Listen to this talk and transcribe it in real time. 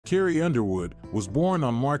Carrie Underwood was born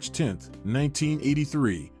on March 10,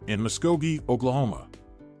 1983, in Muskogee, Oklahoma.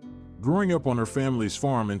 Growing up on her family's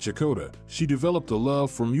farm in Chakotah, she developed a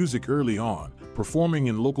love for music early on, performing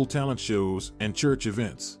in local talent shows and church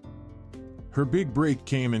events. Her big break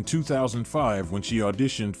came in 2005 when she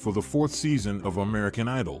auditioned for the 4th season of American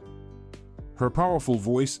Idol. Her powerful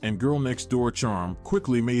voice and girl-next-door charm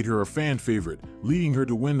quickly made her a fan favorite, leading her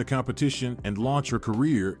to win the competition and launch her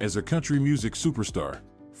career as a country music superstar.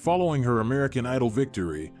 Following her American Idol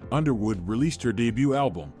victory, Underwood released her debut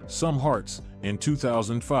album, Some Hearts, in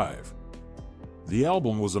 2005. The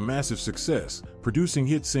album was a massive success, producing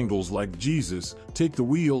hit singles like Jesus, Take the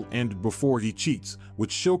Wheel, and Before He Cheats, which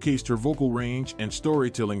showcased her vocal range and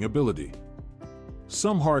storytelling ability.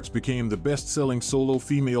 Some Hearts became the best-selling solo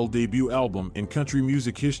female debut album in country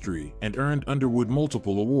music history and earned Underwood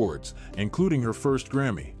multiple awards, including her first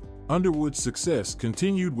Grammy. Underwood's success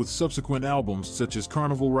continued with subsequent albums such as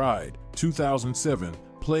Carnival Ride, 2007,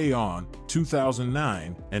 Play On,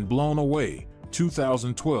 2009, and Blown Away,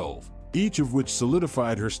 2012, each of which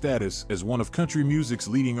solidified her status as one of country music's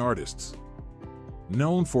leading artists.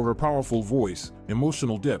 Known for her powerful voice,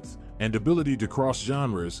 emotional depth, and ability to cross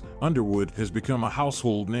genres, Underwood has become a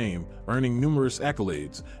household name, earning numerous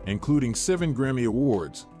accolades, including 7 Grammy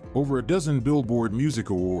Awards, over a dozen Billboard Music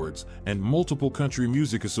Awards, and multiple Country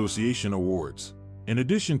Music Association awards. In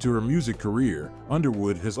addition to her music career,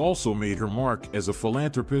 Underwood has also made her mark as a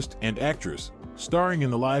philanthropist and actress, starring in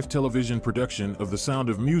the live television production of The Sound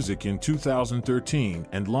of Music in 2013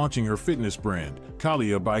 and launching her fitness brand,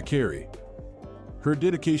 Kalia by Carrie. Her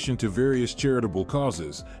dedication to various charitable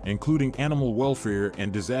causes, including animal welfare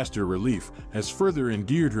and disaster relief, has further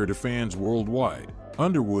endeared her to fans worldwide.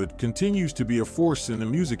 Underwood continues to be a force in the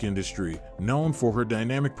music industry, known for her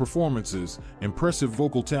dynamic performances, impressive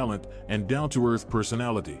vocal talent, and down-to-earth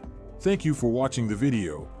personality. Thank you for watching the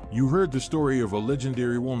video. You heard the story of a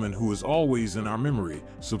legendary woman who is always in our memory.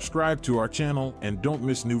 Subscribe to our channel and don't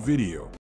miss new video.